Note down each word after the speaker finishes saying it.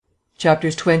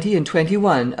Chapters 20 and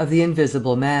 21 of The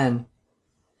Invisible Man.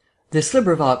 This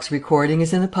recording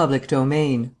is in the public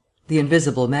domain. The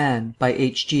Invisible Man, by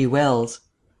H.G. Wells.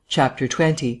 Chapter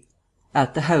 20.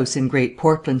 At the House in Great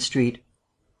Portland Street.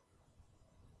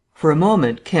 For a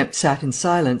moment Kemp sat in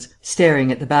silence,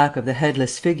 staring at the back of the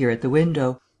headless figure at the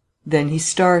window. Then he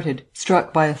started,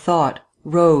 struck by a thought,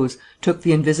 rose, took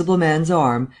the Invisible Man's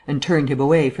arm, and turned him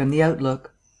away from the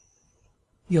outlook.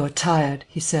 "You're tired,"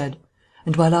 he said,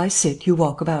 "and while I sit you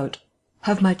walk about.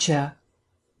 Have my chair."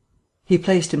 He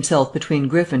placed himself between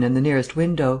Griffin and the nearest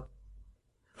window.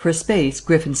 For a space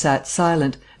Griffin sat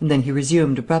silent, and then he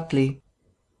resumed abruptly.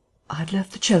 "I'd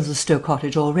left the Chesilstowe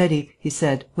cottage already," he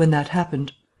said, "when that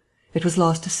happened. It was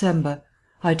last December.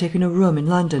 I'd taken a room in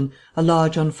London, a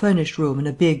large unfurnished room in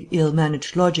a big,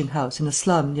 ill-managed lodging-house in a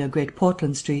slum near Great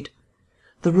Portland Street.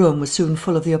 The room was soon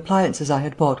full of the appliances I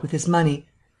had bought with his money.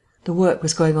 The work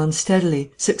was going on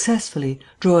steadily, successfully,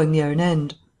 drawing near an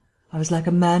end. I was like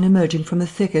a man emerging from a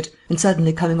thicket, and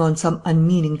suddenly coming on some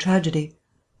unmeaning tragedy.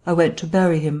 I went to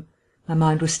bury him. My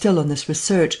mind was still on this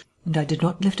research, and I did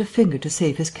not lift a finger to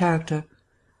save his character.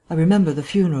 I remember the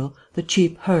funeral, the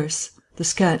cheap hearse, the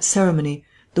scant ceremony,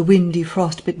 the windy,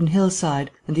 frost-bitten hillside,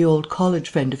 and the old college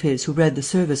friend of his who read the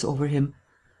service over him,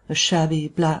 a shabby,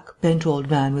 black, bent old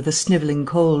man with a snivelling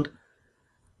cold.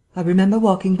 I remember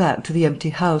walking back to the empty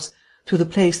house, through the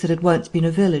place that had once been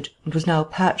a village and was now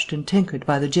patched and tinkered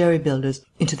by the jerry builders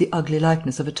into the ugly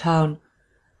likeness of a town.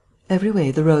 Every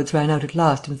way the roads ran out at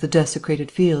last into the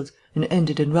desecrated fields and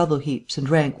ended in rubble heaps and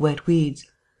rank wet weeds.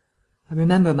 I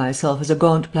remember myself as a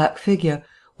gaunt black figure,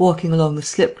 walking along the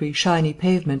slippery, shiny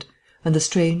pavement, and the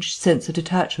strange sense of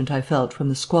detachment I felt from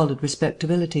the squalid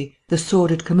respectability, the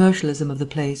sordid commercialism of the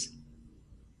place.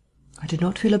 I did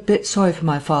not feel a bit sorry for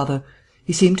my father.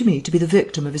 He seemed to me to be the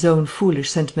victim of his own foolish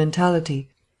sentimentality.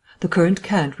 The current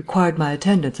cant required my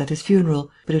attendance at his funeral,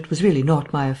 but it was really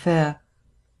not my affair.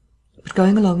 But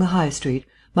going along the High Street,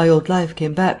 my old life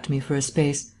came back to me for a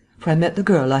space, for I met the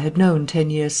girl I had known 10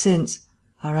 years since.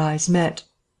 Our eyes met.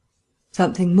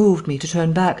 Something moved me to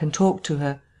turn back and talk to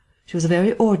her. She was a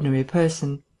very ordinary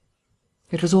person.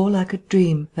 It was all like a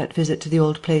dream, that visit to the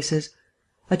old places.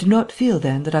 I did not feel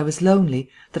then that I was lonely,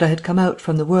 that I had come out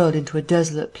from the world into a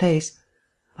desolate place.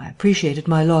 I appreciated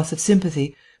my loss of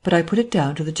sympathy, but I put it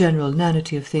down to the general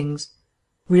inanity of things.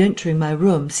 Re-entering my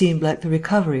room seemed like the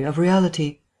recovery of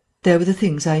reality. There were the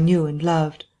things I knew and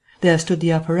loved. There stood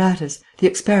the apparatus, the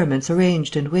experiments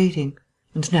arranged and waiting,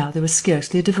 and now there was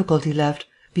scarcely a difficulty left,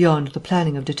 beyond the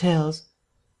planning of details.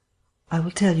 I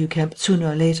will tell you, Kemp, sooner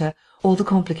or later, all the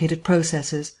complicated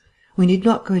processes. We need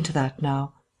not go into that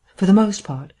now. For the most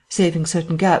part, saving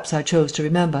certain gaps I chose to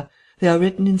remember, they are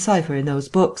written in cipher in those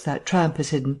books that tramp has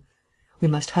hidden. We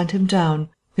must hunt him down.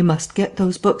 We must get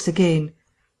those books again.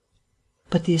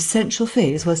 But the essential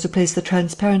phase was to place the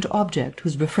transparent object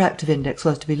whose refractive index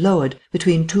was to be lowered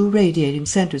between two radiating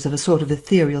centres of a sort of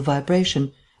ethereal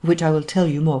vibration, of which I will tell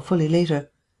you more fully later.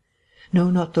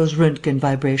 No, not those Röntgen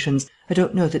vibrations. I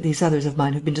don't know that these others of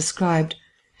mine have been described.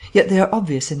 Yet they are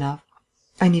obvious enough.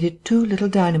 I needed 2 little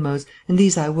dynamos, and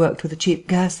these I worked with a cheap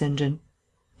gas engine.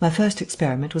 My first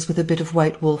experiment was with a bit of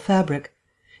white wool fabric.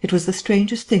 It was the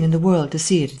strangest thing in the world to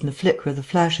see it in the flicker of the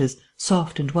flashes,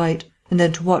 soft and white, and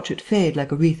then to watch it fade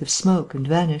like a wreath of smoke and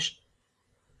vanish.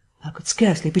 I could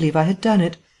scarcely believe I had done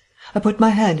it. I put my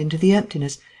hand into the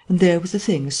emptiness, and there was the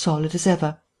thing as solid as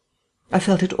ever. I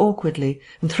felt it awkwardly,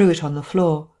 and threw it on the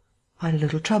floor. I had a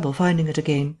little trouble finding it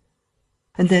again.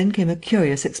 And then came a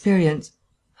curious experience.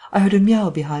 I heard a meow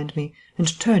behind me,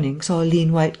 and turning, saw a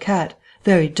lean white cat,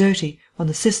 very dirty, on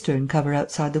the cistern cover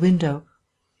outside the window.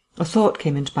 A thought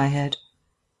came into my head.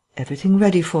 "Everything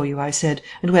ready for you," I said,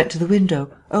 and went to the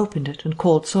window, opened it, and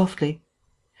called softly.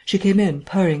 She came in,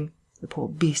 purring. The poor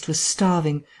beast was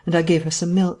starving, and I gave her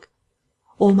some milk.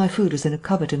 All my food was in a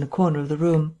cupboard in the corner of the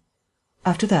room.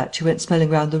 After that she went smelling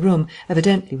round the room,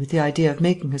 evidently with the idea of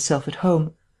making herself at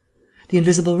home. The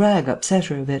invisible rag upset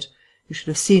her a bit. You should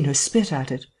have seen her spit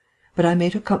at it. But I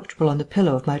made her comfortable on the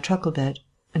pillow of my truckle bed,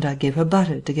 and I gave her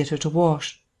butter to get her to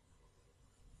wash."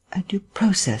 "And you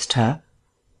processed her?"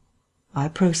 "I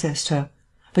processed her.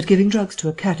 But giving drugs to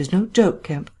a cat is no joke,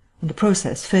 Kemp, and the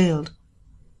process failed."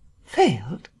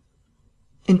 "Failed?"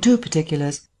 "In 2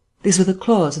 particulars. These were the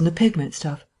claws and the pigment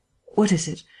stuff. What is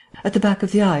it? At the back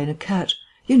of the eye in a cat.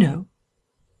 You know."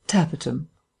 "Tapetum."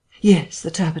 "Yes,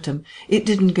 the tapetum. It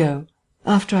didn't go.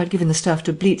 After I'd given the stuff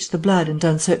to bleach the blood and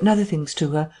done certain other things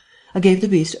to her, I gave the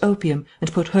beast opium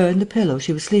and put her and the pillow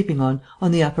she was sleeping on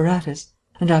the apparatus,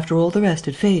 and after all the rest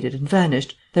had faded and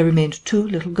vanished, there remained 2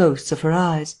 little ghosts of her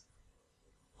eyes."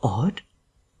 "Odd."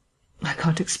 "I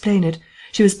can't explain it.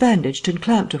 She was bandaged and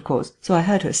clamped, of course, so I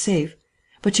had her safe.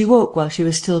 But she woke while she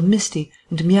was still misty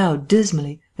and meowed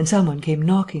dismally, and someone came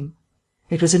knocking.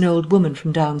 It was an old woman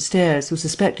from downstairs, who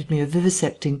suspected me of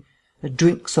vivisecting, a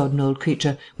drink-sodden old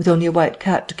creature with only a white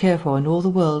cat to care for in all the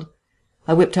world.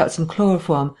 I whipped out some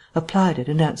chloroform, applied it,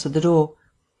 and answered the door.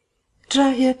 "Did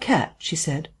I hear cat?" she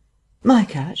said. "My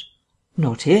cat?"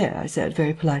 "Not here," I said,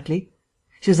 very politely.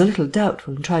 She was a little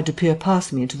doubtful, and tried to peer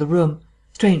past me into the room,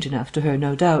 strange enough to her,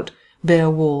 no doubt, bare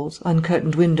walls,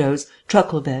 uncurtained windows,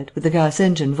 truckle bed, with the gas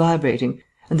engine vibrating,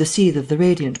 and the seethe of the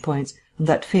radiant points, and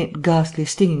that faint ghastly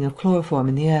stinging of chloroform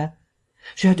in the air.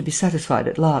 She had to be satisfied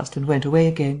at last, and went away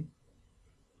again.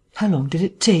 "How long did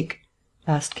it take?"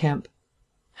 asked Kemp.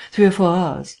 3 or 4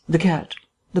 hours. The cat.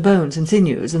 The bones and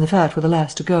sinews and the fat were the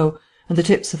last to go, and the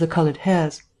tips of the coloured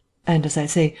hairs. And, as I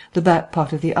say, the back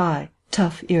part of the eye,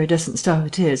 tough, iridescent stuff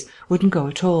it is, wouldn't go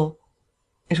at all.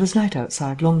 It was night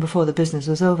outside long before the business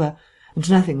was over, and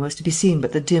nothing was to be seen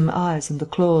but the dim eyes and the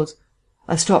claws.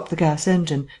 I stopped the gas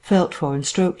engine, felt for and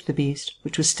stroked the beast,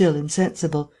 which was still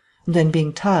insensible, and then,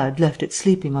 being tired, left it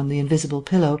sleeping on the invisible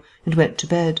pillow, and went to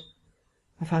bed.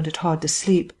 I found it hard to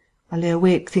sleep. I lay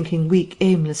awake thinking weak,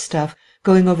 aimless stuff,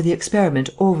 going over the experiment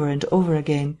over and over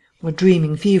again, or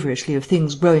dreaming feverishly of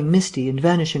things growing misty and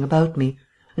vanishing about me,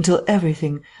 until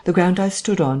everything, the ground I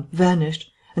stood on, vanished,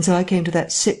 and so I came to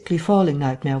that sickly falling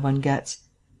nightmare one gets.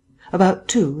 About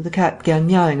 2, the cat began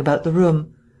meowing about the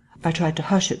room. I tried to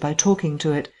hush it by talking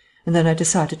to it, and then I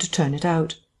decided to turn it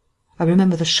out. I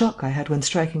remember the shock I had when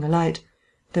striking a light.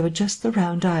 There were just the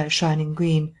round eyes shining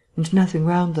green, and nothing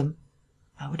round them.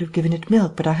 I would have given it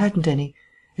milk, but I hadn't any.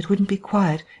 It wouldn't be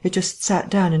quiet. It just sat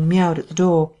down and meowed at the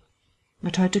door. I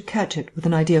tried to catch it, with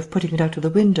an idea of putting it out of the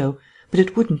window, but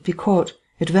it wouldn't be caught.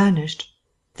 It vanished.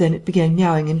 Then it began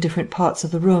meowing in different parts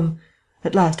of the room.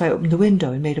 At last I opened the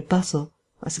window and made a bustle.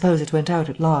 I suppose it went out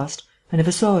at last. I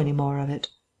never saw any more of it.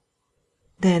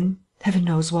 Then, heaven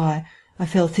knows why, I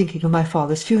fell thinking of my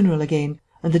father's funeral again,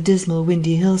 and the dismal,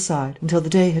 windy hillside, until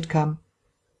the day had come.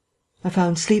 I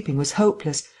found sleeping was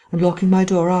hopeless, and locking my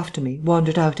door after me,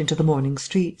 wandered out into the morning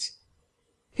streets.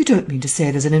 "You don't mean to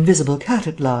say there's an invisible cat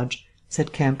at large?"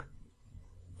 said Kemp.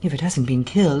 "If it hasn't been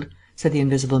killed," said the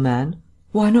invisible man.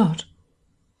 "Why not?"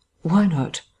 "Why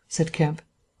not?" said Kemp.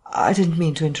 "I didn't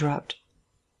mean to interrupt."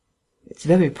 "It's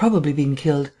very probably been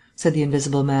killed," said the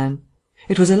invisible man.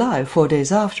 "It was alive 4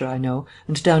 days after, I know,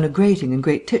 and down a grating in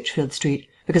Great Titchfield Street,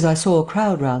 because I saw a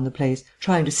crowd round the place,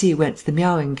 trying to see whence the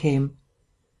meowing came."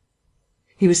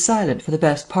 He was silent for the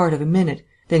best part of a minute,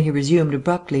 then he resumed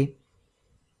abruptly.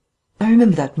 "I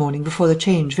remember that morning before the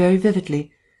change very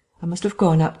vividly. I must have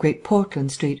gone up Great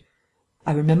Portland Street.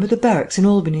 I remember the barracks in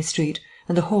Albany Street,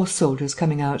 and the horse soldiers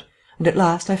coming out, and at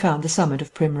last I found the summit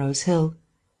of Primrose Hill.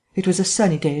 It was a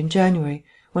sunny day in January,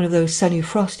 one of those sunny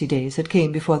frosty days that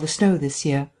came before the snow this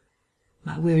year.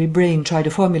 My weary brain tried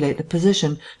to formulate the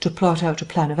position, to plot out a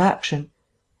plan of action.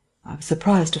 I was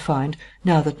surprised to find,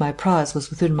 now that my prize was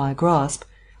within my grasp,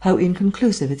 how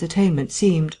inconclusive its attainment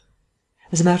seemed.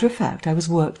 As a matter of fact, I was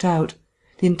worked out.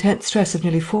 The intense stress of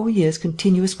nearly 4 years'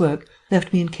 continuous work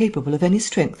left me incapable of any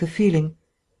strength of feeling.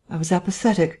 I was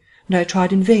apathetic, and I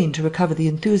tried in vain to recover the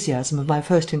enthusiasm of my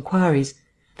first inquiries,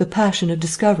 the passion of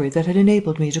discovery that had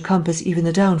enabled me to compass even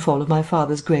the downfall of my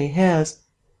father's grey hairs.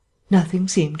 Nothing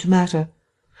seemed to matter.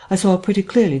 I saw pretty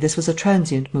clearly this was a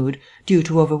transient mood, due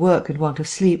to overwork and want of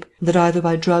sleep, and that either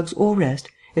by drugs or rest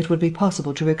it would be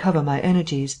possible to recover my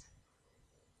energies.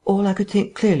 All I could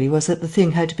think clearly was that the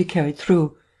thing had to be carried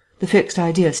through. The fixed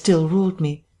idea still ruled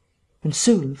me. And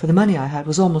soon, for the money I had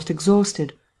was almost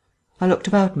exhausted. I looked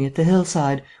about me at the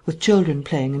hillside, with children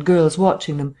playing and girls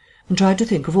watching them, and tried to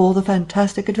think of all the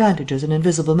fantastic advantages an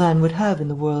invisible man would have in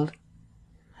the world.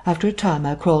 After a time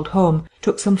I crawled home,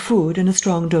 took some food and a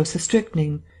strong dose of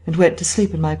strychnine, and went to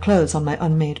sleep in my clothes on my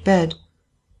unmade bed.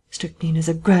 Strychnine is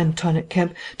a grand tonic,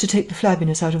 Kemp, to take the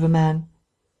flabbiness out of a man.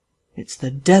 "It's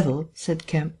the devil," said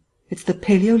Kemp. "It's the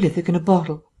Paleolithic in a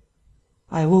bottle."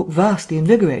 I awoke vastly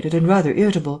invigorated and rather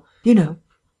irritable. You know.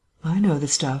 I know the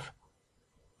stuff.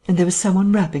 And there was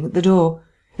someone rapping at the door.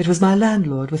 It was my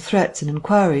landlord, with threats and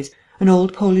inquiries, an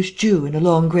old Polish Jew in a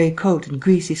long grey coat and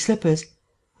greasy slippers.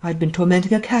 I had been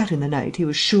tormenting a cat in the night, he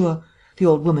was sure. The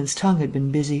old woman's tongue had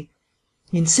been busy.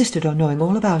 He insisted on knowing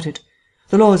all about it.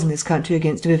 The laws in this country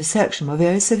against vivisection were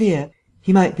very severe.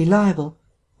 He might be liable.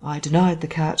 I denied the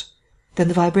cat. Then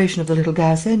the vibration of the little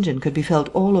gas engine could be felt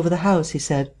all over the house, he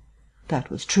said. That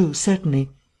was true, certainly.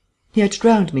 He edged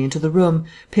round me into the room,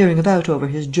 peering about over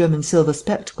his German silver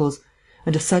spectacles,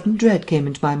 and a sudden dread came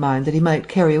into my mind that he might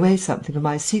carry away something of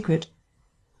my secret.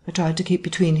 I tried to keep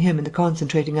between him and the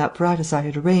concentrating apparatus I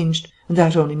had arranged, and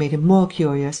that only made him more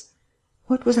curious.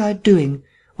 What was I doing?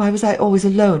 Why was I always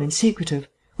alone and secretive?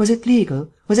 Was it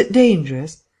legal? Was it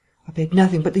dangerous? I paid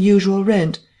nothing but the usual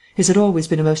rent. His had always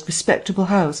been a most respectable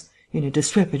house, in a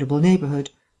disreputable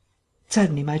neighbourhood.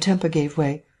 Suddenly my temper gave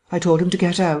way. I told him to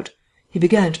get out. He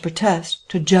began to protest,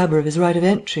 to jabber of his right of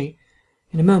entry.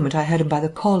 In a moment I had him by the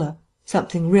collar.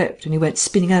 Something ripped, and he went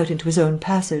spinning out into his own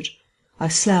passage. I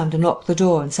slammed and locked the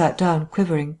door and sat down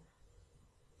quivering.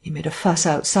 He made a fuss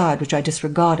outside, which I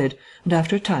disregarded, and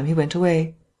after a time he went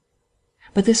away.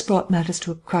 But this brought matters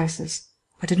to a crisis.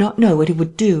 I did not know what he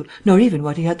would do, nor even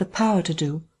what he had the power to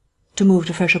do. To move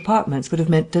to fresh apartments would have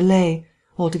meant delay.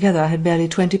 Altogether I had barely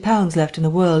 £20 left in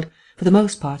the world, for the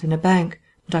most part in a bank,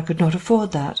 and I could not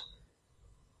afford that.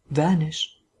 Vanish.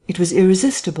 It was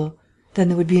irresistible. Then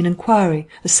there would be an inquiry,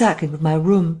 a sacking of my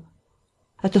room.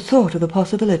 At the thought of the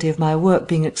possibility of my work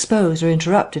being exposed or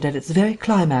interrupted at its very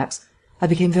climax, I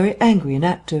became very angry and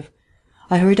active.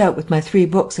 I hurried out with my 3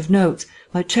 books of notes,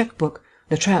 my cheque-book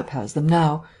 (the tramp has them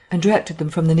now), and directed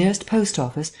them from the nearest post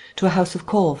office to a house of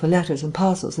call for letters and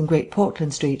parcels in Great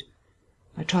Portland Street.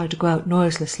 I tried to go out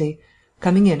noiselessly.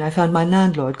 Coming in, I found my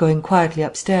landlord going quietly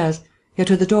upstairs,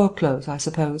 yet with the door closed, I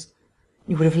suppose.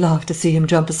 You would have laughed to see him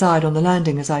jump aside on the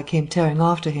landing as I came tearing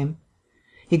after him.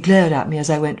 He glared at me as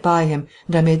I went by him,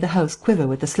 and I made the house quiver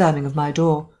with the slamming of my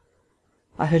door.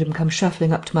 I heard him come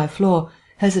shuffling up to my floor,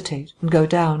 hesitate, and go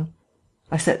down.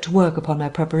 I set to work upon my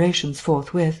preparations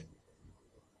forthwith.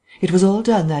 It was all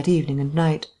done that evening and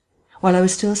night. While I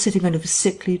was still sitting under the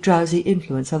sickly, drowsy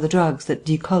influence of the drugs that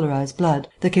decolorize blood,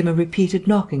 there came a repeated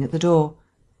knocking at the door.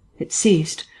 It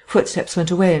ceased, footsteps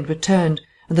went away and returned,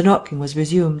 and the knocking was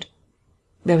resumed.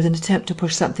 There was an attempt to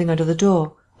push something under the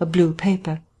door, a blue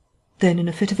paper. Then, in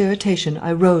a fit of irritation,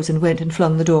 I rose and went and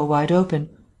flung the door wide open.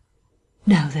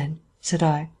 "Now then," said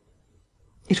I.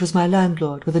 It was my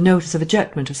landlord, with a notice of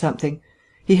ejectment or something.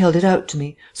 He held it out to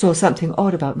me, saw something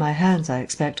odd about my hands, I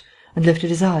expect, and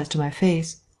lifted his eyes to my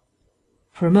face.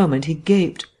 For a moment he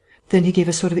gaped. Then he gave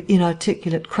a sort of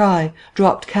inarticulate cry,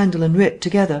 dropped candle and writ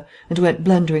together, and went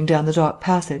blundering down the dark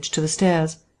passage to the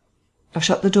stairs. I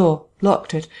shut the door,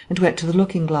 locked it, and went to the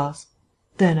looking-glass.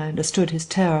 Then I understood his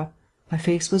terror. My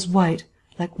face was white,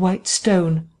 like white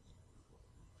stone.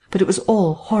 But it was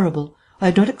all horrible. I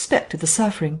had not expected the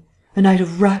suffering. A night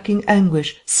of racking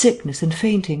anguish, sickness, and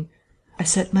fainting. I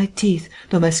set my teeth,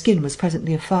 though my skin was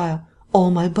presently afire,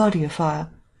 all my body afire.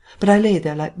 But I lay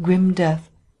there like grim death.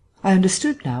 I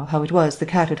understood now how it was the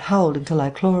cat had howled until I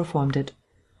chloroformed it.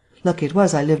 Lucky it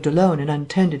was I lived alone and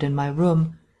untended in my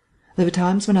room. There were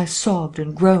times when I sobbed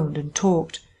and groaned and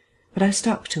talked. But I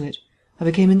stuck to it. I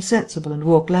became insensible and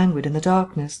walked languid in the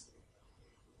darkness.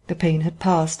 The pain had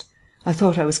passed. I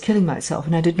thought I was killing myself,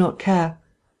 and I did not care.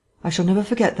 I shall never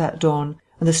forget that dawn,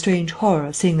 and the strange horror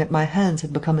of seeing that my hands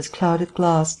had become as clouded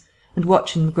glass, and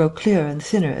watching them grow clearer and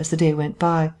thinner as the day went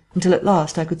by, until at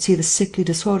last I could see the sickly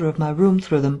disorder of my room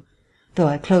through them, though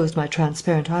I closed my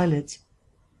transparent eyelids.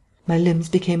 My limbs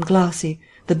became glassy,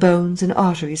 the bones and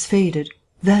arteries faded,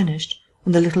 vanished,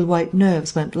 and the little white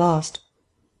nerves went lost.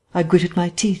 I gritted my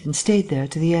teeth and stayed there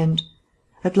to the end.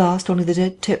 At last only the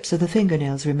dead tips of the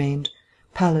finger-nails remained,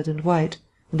 pallid and white,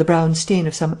 and the brown stain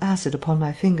of some acid upon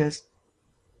my fingers.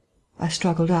 I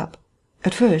struggled up.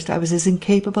 At first I was as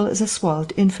incapable as a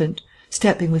swathed infant,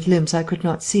 stepping with limbs I could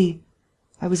not see.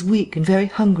 I was weak and very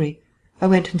hungry. I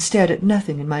went and stared at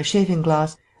nothing in my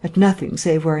shaving-glass, at nothing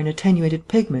save where an attenuated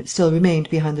pigment still remained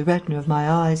behind the retina of my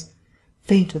eyes,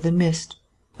 fainter than mist.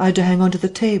 I had to hang on to the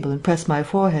table and press my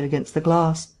forehead against the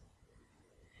glass.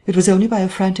 It was only by a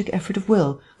frantic effort of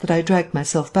will that I dragged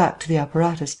myself back to the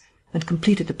apparatus and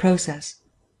completed the process.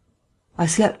 I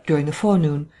slept during the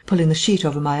forenoon, pulling the sheet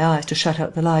over my eyes to shut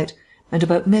out the light, and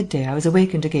about midday I was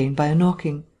awakened again by a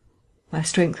knocking. My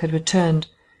strength had returned.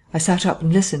 I sat up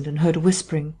and listened and heard a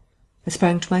whispering. I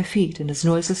sprang to my feet and, as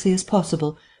noiselessly as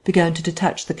possible, began to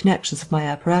detach the connections of my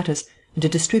apparatus and to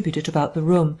distribute it about the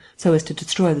room so as to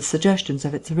destroy the suggestions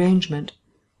of its arrangement.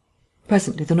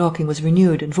 Presently the knocking was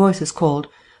renewed and voices called,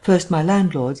 first my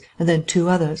landlord's and then 2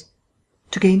 others.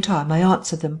 To gain time I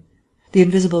answered them. The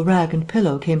invisible rag and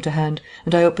pillow came to hand,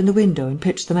 and I opened the window and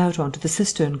pitched them out on to the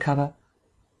cistern cover.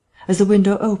 As the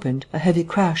window opened, a heavy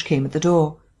crash came at the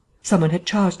door. Someone had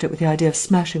charged it with the idea of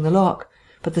smashing the lock,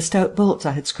 but the stout bolts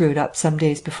I had screwed up some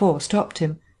days before stopped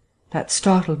him. That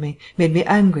startled me, made me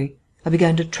angry. I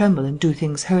began to tremble and do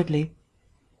things hurriedly.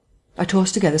 I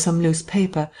tossed together some loose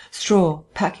paper, straw,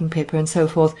 packing paper, and so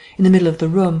forth, in the middle of the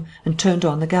room, and turned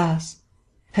on the gas.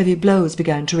 Heavy blows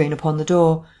began to rain upon the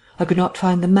door. I could not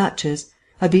find the matches.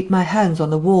 I beat my hands on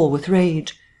the wall with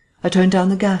rage. I turned down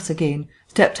the gas again,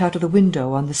 stepped out of the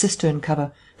window on the cistern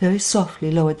cover, very softly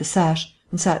lowered the sash,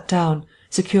 and sat down,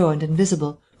 secure and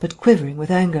invisible, but quivering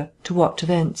with anger, to watch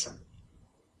events.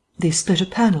 They split a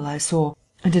panel, I saw,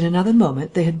 and in another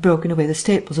moment they had broken away the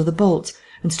staples of the bolts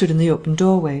and stood in the open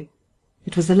doorway.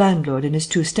 It was the landlord and his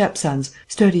 2 stepsons,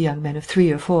 sturdy young men of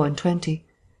 3 or 4 and 20.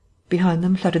 Behind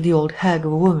them fluttered the old hag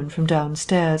of a woman from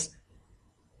downstairs.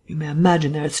 You may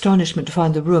imagine their astonishment to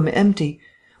find the room empty.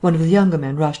 One of the younger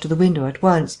men rushed to the window at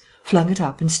once, flung it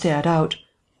up and stared out.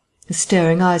 His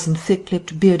staring eyes and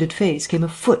thick-lipped, bearded face came a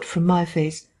foot from my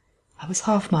face. I was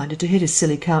half-minded to hit his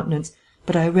silly countenance,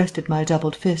 but I arrested my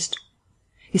doubled fist.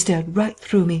 He stared right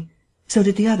through me. So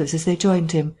did the others as they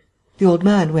joined him. The old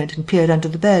man went and peered under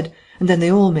the bed, and then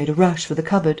they all made a rush for the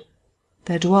cupboard.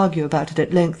 They had to argue about it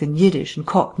at length in Yiddish and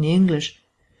Cockney English.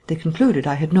 They concluded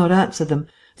I had not answered them,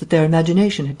 that their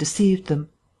imagination had deceived them.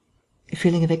 A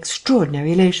feeling of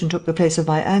extraordinary elation took the place of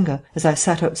my anger as I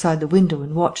sat outside the window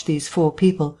and watched these 4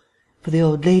 people, for the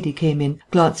old lady came in,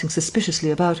 glancing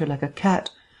suspiciously about her like a cat,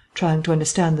 trying to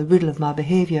understand the riddle of my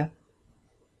behaviour.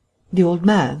 The old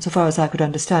man, so far as I could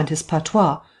understand his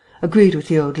patois, agreed with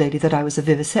the old lady that I was a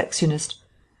vivisectionist.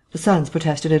 The sons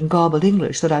protested in garbled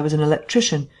English that I was an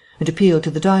electrician, and appealed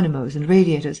to the dynamos and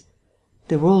radiators.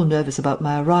 They were all nervous about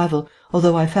my arrival,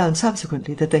 although I found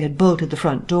subsequently that they had bolted the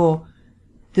front door.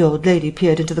 The old lady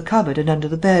peered into the cupboard and under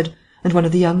the bed, and one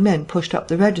of the young men pushed up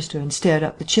the register and stared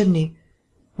up the chimney.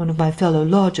 One of my fellow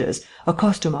lodgers, a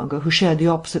costermonger who shared the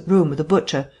opposite room with a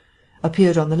butcher,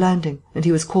 appeared on the landing, and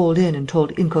he was called in and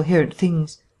told incoherent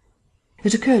things.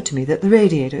 It occurred to me that the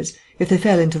radiators, if they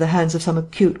fell into the hands of some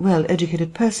acute,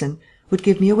 well-educated person, would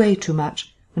give me away too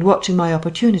much, and watching my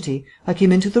opportunity, I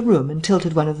came into the room and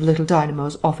tilted one of the little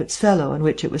dynamos off its fellow on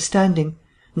which it was standing,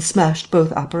 and smashed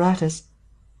both apparatus.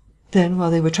 Then,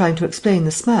 while they were trying to explain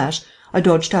the smash, I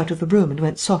dodged out of the room and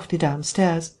went softly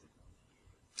downstairs.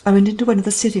 I went into one of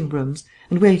the sitting rooms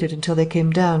and waited until they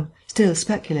came down, still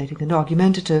speculating and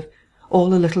argumentative,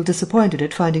 all a little disappointed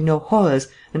at finding no horrors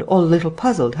and all a little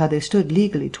puzzled how they stood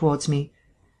legally towards me.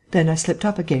 Then I slipped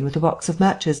up again with a box of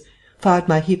matches, fired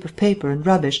my heap of paper and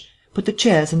rubbish, put the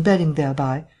chairs and bedding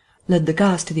thereby, led the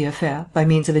gas to the affair by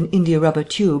means of an india-rubber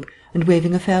tube, and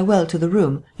waving a farewell to the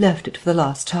room, left it for the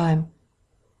last time.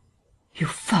 "You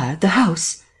fired the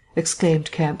house!"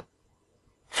 exclaimed Kemp.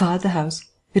 Fired the house.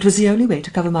 It was the only way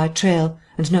to cover my trail,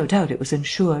 and no doubt it was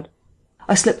ensured.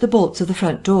 I slipped the bolts of the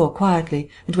front door quietly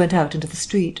and went out into the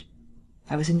street.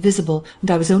 I was invisible,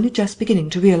 and I was only just beginning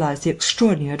to realize the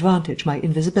extraordinary advantage my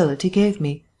invisibility gave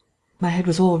me. My head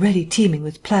was already teeming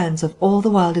with plans of all the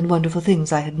wild and wonderful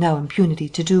things I had now impunity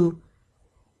to do.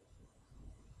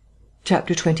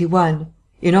 Chapter 21.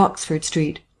 In Oxford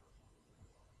Street.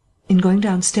 In going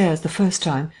downstairs the first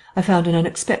time, I found an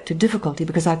unexpected difficulty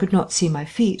because I could not see my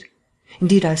feet.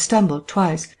 Indeed, I stumbled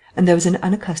twice, and there was an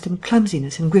unaccustomed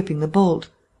clumsiness in gripping the bolt.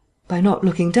 By not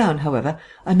looking down, however,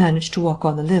 I managed to walk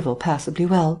on the level passably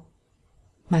well.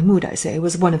 My mood, I say,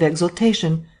 was one of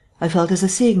exultation. I felt as a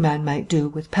seeing man might do,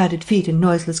 with padded feet and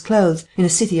noiseless clothes, in a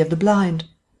city of the blind.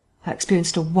 I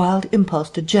experienced a wild impulse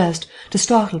to jest, to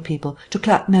startle people, to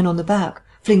clap men on the back,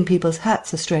 fling people's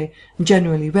hats astray, and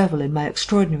generally revel in my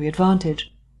extraordinary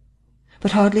advantage.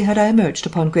 But hardly had I emerged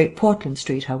upon Great Portland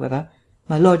Street, however,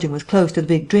 my lodging was close to the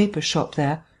big draper's shop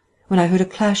there, when I heard a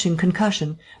clashing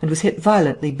concussion and was hit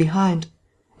violently behind,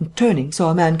 and turning saw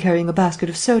a man carrying a basket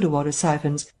of soda-water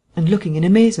siphons and looking in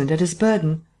amazement at his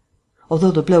burden.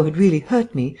 Although the blow had really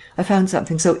hurt me, I found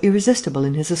something so irresistible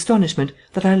in his astonishment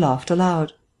that I laughed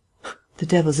aloud. "The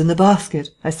devil's in the basket,"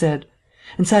 I said,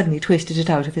 and suddenly twisted it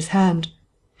out of his hand.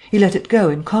 He let it go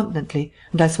incontinently,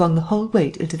 and I swung the whole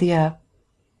weight into the air.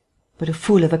 But a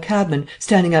fool of a cabman,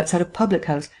 standing outside a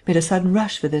public-house, made a sudden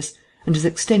rush for this, and his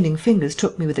extending fingers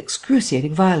took me with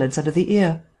excruciating violence under the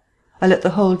ear. I let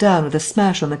the whole down with a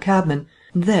smash on the cabman,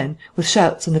 and then, with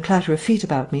shouts and the clatter of feet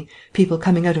about me, people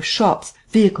coming out of shops,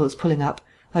 vehicles pulling up,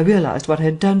 I realized what I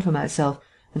had done for myself,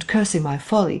 and, cursing my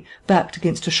folly, backed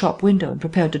against a shop window and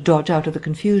prepared to dodge out of the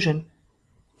confusion.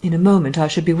 In a moment I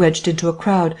should be wedged into a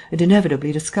crowd and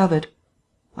inevitably discovered.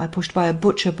 I pushed by a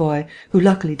butcher boy, who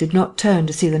luckily did not turn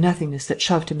to see the nothingness that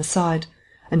shoved him aside,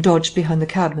 and dodged behind the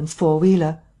cabman's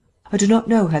four-wheeler. I do not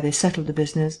know how they settled the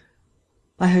business.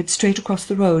 I hurried straight across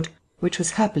the road, which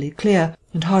was happily clear,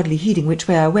 and hardly heeding which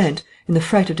way I went, in the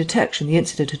fright of detection the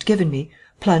incident had given me,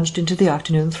 plunged into the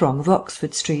afternoon throng of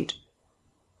Oxford Street.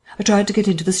 I tried to get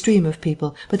into the stream of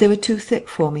people, but they were too thick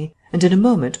for me, and in a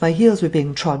moment my heels were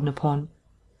being trodden upon.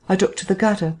 I took to the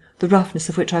gutter, the roughness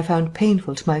of which I found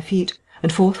painful to my feet,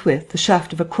 and forthwith the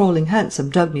shaft of a crawling hansom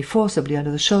dug me forcibly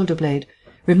under the shoulder-blade,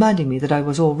 reminding me that I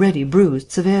was already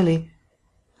bruised severely.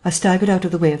 I staggered out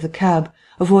of the way of the cab,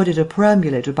 avoided a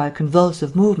perambulator by a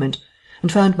convulsive movement,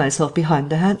 and found myself behind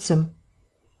the hansom.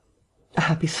 A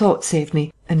happy thought saved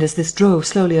me, and as this drove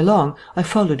slowly along I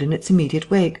followed in its immediate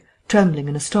wake, trembling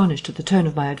and astonished at the turn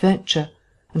of my adventure.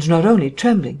 And not only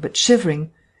trembling, but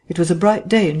shivering. It was a bright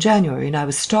day in January, and I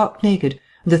was stark naked,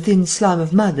 and the thin slime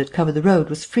of mud that covered the road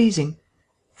was freezing.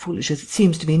 Foolish as it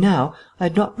seems to me now, I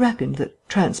had not reckoned that,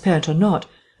 transparent or not,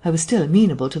 I was still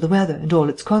amenable to the weather and all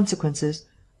its consequences.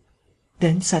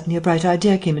 Then suddenly a bright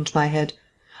idea came into my head.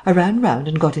 I ran round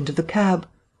and got into the cab.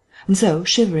 And so,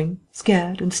 shivering,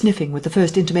 scared, and sniffing with the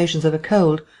first intimations of a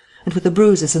cold, and with the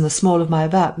bruises in the small of my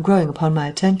back growing upon my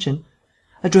attention,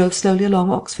 I drove slowly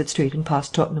along Oxford Street and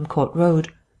past Tottenham Court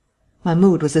Road. My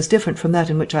mood was as different from that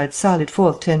in which I had sallied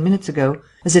forth 10 minutes ago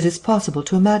as it is possible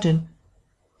to imagine.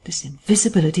 This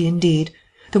invisibility, indeed!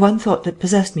 The one thought that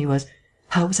possessed me was,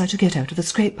 how was I to get out of the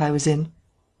scrape I was in?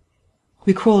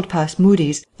 We crawled past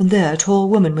Mudie's, and there a tall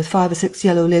woman with 5 or 6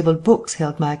 yellow-labelled books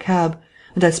hailed my cab,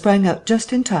 and I sprang out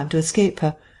just in time to escape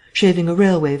her, shaving a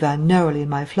railway van narrowly in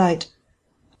my flight.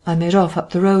 I made off up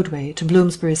the roadway to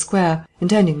Bloomsbury Square,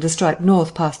 intending to strike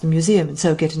north past the museum and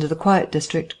so get into the quiet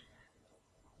district.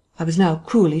 I was now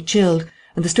cruelly chilled,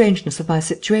 and the strangeness of my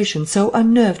situation so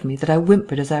unnerved me that I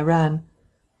whimpered as I ran.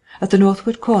 At the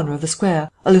northward corner of the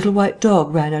square a little white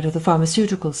dog ran out of the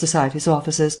Pharmaceutical Society's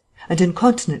offices, and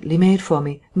incontinently made for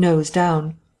me, nose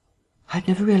down. I had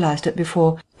never realized it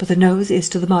before, but the nose is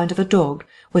to the mind of a dog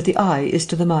what the eye is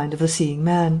to the mind of the seeing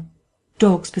man.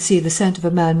 Dogs perceive the scent of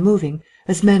a man moving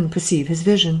as men perceive his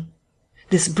vision.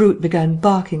 This brute began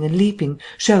barking and leaping,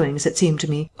 showing, as it seemed to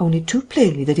me, only too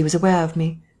plainly that he was aware of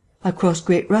me. I crossed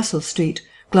Great Russell Street,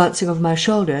 glancing over my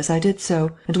shoulder as I did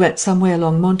so, and went some way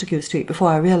along Montague Street before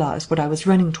I realized what I was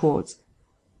running towards.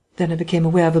 Then I became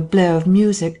aware of a blare of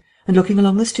music, and looking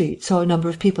along the street saw a number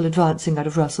of people advancing out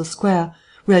of Russell Square,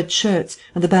 red shirts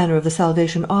and the banner of the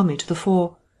Salvation Army to the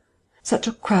fore. Such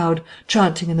a crowd,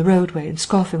 chanting in the roadway and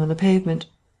scoffing on the pavement.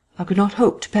 I could not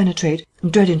hope to penetrate,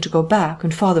 and dreading to go back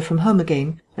and farther from home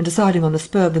again, and deciding on the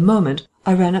spur of the moment,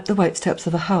 I ran up the white steps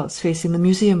of a house facing the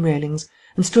museum railings,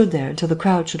 and stood there until the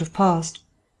crowd should have passed.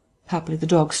 Happily the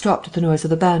dog stopped at the noise of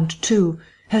the band too,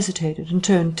 hesitated and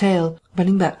turned tail,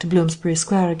 running back to Bloomsbury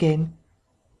Square again.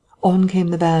 On came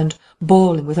the band,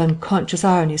 bawling with unconscious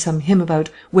irony some hymn about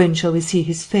 "When shall we see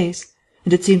his face?"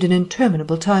 and it seemed an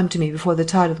interminable time to me before the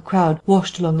tide of the crowd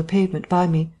washed along the pavement by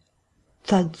me.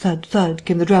 Thud, thud, thud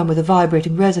came the drum with a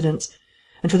vibrating resonance,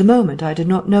 and for the moment I did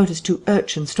not notice 2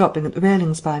 urchins stopping at the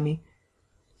railings by me.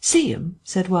 "See 'em?"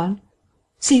 said one.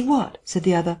 "See what?" said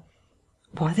the other.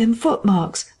 "Why, them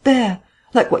footmarks, bare,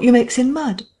 like what you makes in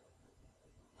mud."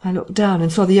 I looked down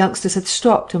and saw the youngsters had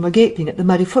stopped and were gaping at the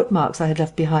muddy footmarks I had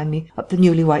left behind me up the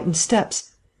newly whitened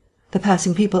steps. The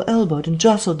passing people elbowed and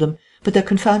jostled them, but their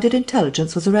confounded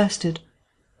intelligence was arrested.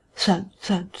 Thud,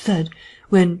 thud, thud,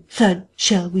 when, thud,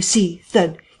 shall we see,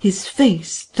 thud, his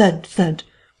face, thud, thud.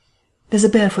 "There's a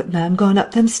barefoot man gone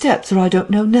up them steps, or I don't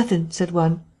know nothin'," said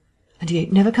one. "And he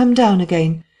ain't never come down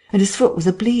again, and his foot was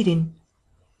a-bleeding."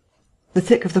 The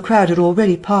thick of the crowd had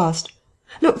already passed.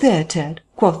 "Look there, Ted,"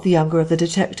 quoth the younger of the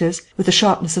detectives, with the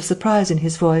sharpness of surprise in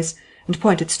his voice, and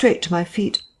pointed straight to my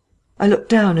feet. I looked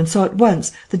down and saw at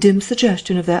once the dim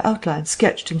suggestion of their outline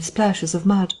sketched in splashes of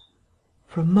mud.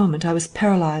 For a moment I was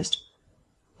paralyzed.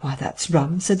 "Why, that's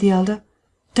rum," said the elder.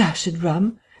 "Dashed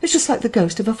rum. It's just like the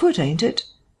ghost of a foot, ain't it?"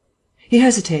 He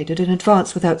hesitated and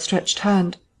advanced with outstretched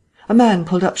hand. A man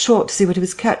pulled up short to see what he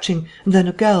was catching, and then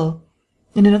a girl.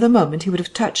 In another moment he would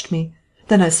have touched me.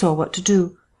 Then I saw what to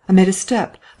do. I made a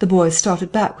step, the boys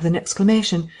started back with an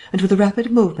exclamation, and with a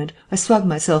rapid movement I swung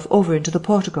myself over into the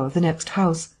portico of the next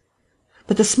house.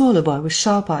 But the smaller boy was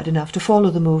sharp-eyed enough to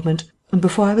follow the movement, and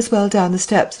before I was well down the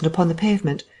steps and upon the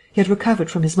pavement he had recovered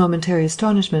from his momentary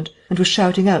astonishment, and was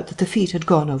shouting out that the feet had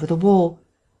gone over the wall.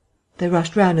 They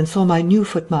rushed round and saw my new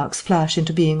footmarks flash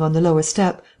into being on the lower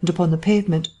step and upon the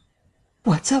pavement.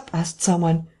 "What's up?" asked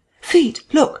someone. "Feet!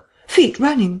 Look! Feet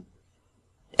running!"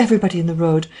 Everybody in the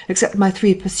road, except my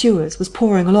 3 pursuers, was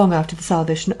pouring along after the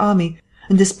Salvation Army,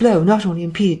 and this blow not only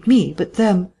impeded me, but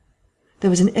them. There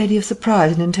was an eddy of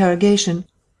surprise and interrogation.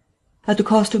 At the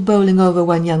cost of bowling over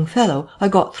one young fellow, I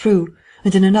got through,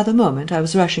 and in another moment I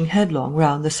was rushing headlong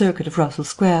round the circuit of Russell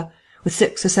Square, with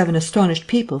 6 or 7 astonished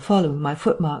people following my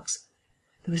footmarks.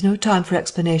 There was no time for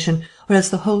explanation, or else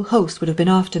the whole host would have been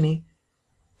after me.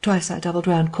 Twice I doubled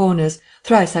round corners,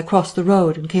 thrice I crossed the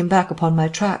road and came back upon my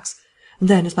tracks, and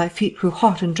then, as my feet grew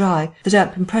hot and dry, the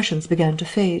damp impressions began to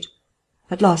fade.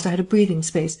 At last I had a breathing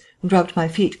space and rubbed my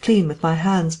feet clean with my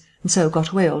hands, and so got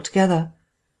away altogether.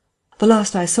 The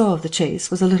last I saw of the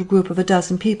chase was a little group of a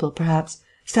dozen people, perhaps,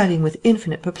 studying with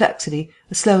infinite perplexity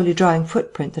a slowly drying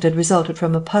footprint that had resulted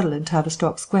from a puddle in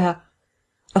Tavistock Square.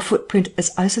 A footprint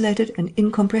as isolated and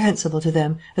incomprehensible to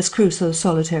them as Crusoe's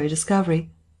solitary discovery.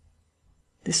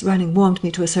 This running warmed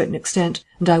me to a certain extent,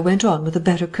 and I went on with a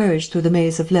better courage through the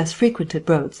maze of less frequented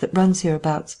roads that runs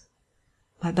hereabouts.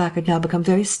 My back had now become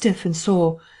very stiff and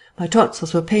sore, my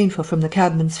tonsils were painful from the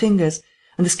cabman's fingers,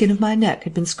 and the skin of my neck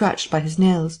had been scratched by his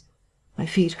nails. My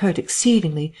feet hurt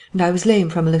exceedingly, and I was lame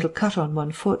from a little cut on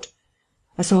one foot.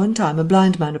 I saw in time a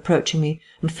blind man approaching me,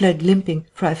 and fled limping,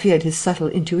 for I feared his subtle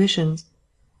intuitions.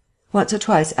 Once or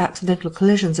twice accidental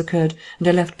collisions occurred, and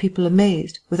I left people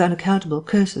amazed, with unaccountable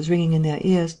curses ringing in their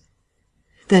ears.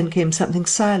 Then came something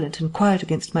silent and quiet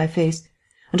against my face,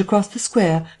 and across the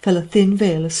square fell a thin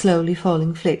veil of slowly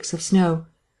falling flakes of snow.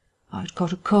 I had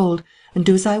caught a cold, and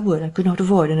do as I would I could not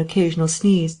avoid an occasional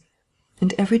sneeze.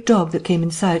 And every dog that came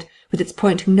in sight, with its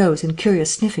pointing nose and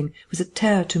curious sniffing, was a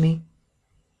terror to me.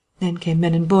 Then came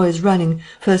men and boys running,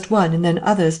 first one and then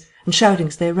others, and shouting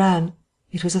as they ran.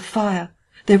 It was a fire.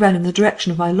 They ran in the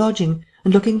direction of my lodging,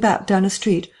 and looking back down a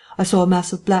street, I saw a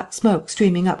mass of black smoke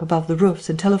streaming up above the roofs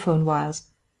and telephone wires.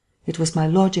 It was my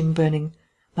lodging burning.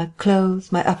 My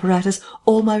clothes, my apparatus,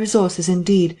 all my resources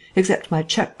indeed, except my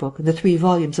cheque-book and the 3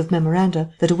 volumes of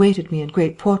memoranda that awaited me in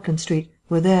Great Portland Street,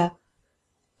 were there.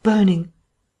 Burning.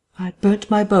 I had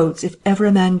burnt my boats, if ever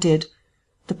a man did.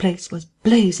 The place was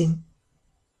blazing.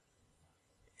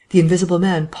 The Invisible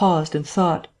Man paused and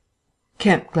thought.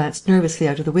 Kemp glanced nervously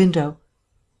out of the window.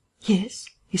 "Yes,"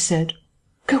 he said.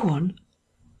 "Go on."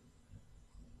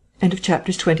 End of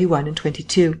chapters 21 and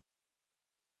 22.